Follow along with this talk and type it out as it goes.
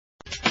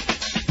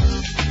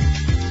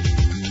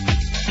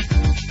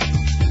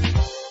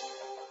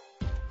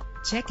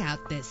Check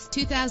out this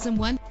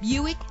 2001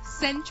 Buick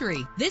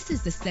Century. This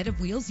is the set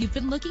of wheels you've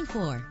been looking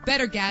for.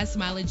 Better gas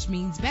mileage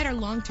means better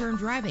long-term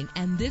driving,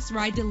 and this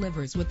ride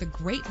delivers with a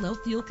great low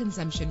fuel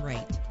consumption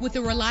rate. With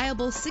a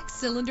reliable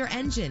 6-cylinder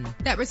engine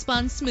that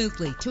responds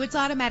smoothly to its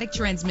automatic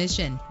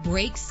transmission,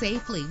 brakes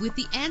safely with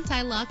the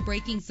anti-lock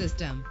braking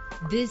system.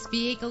 This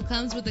vehicle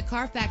comes with a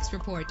Carfax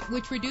report,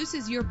 which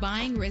reduces your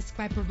buying risk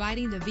by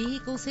providing the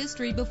vehicle's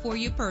history before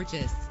you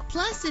purchase.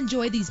 Plus,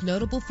 enjoy these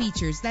notable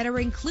features that are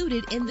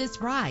included in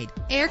this ride: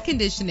 air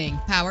conditioning,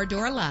 power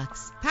door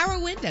locks, power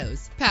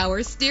windows,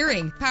 power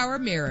steering, power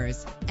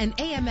mirrors, an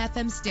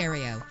AM/FM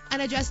stereo,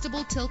 an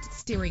adjustable tilt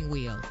steering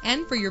wheel.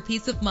 And for your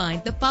peace of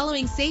mind, the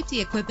following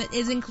safety equipment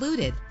is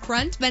included: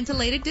 front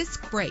ventilated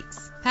disc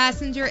brakes,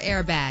 passenger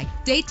airbag,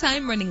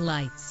 daytime running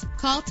lights.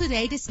 Call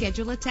today to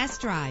schedule a test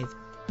drive.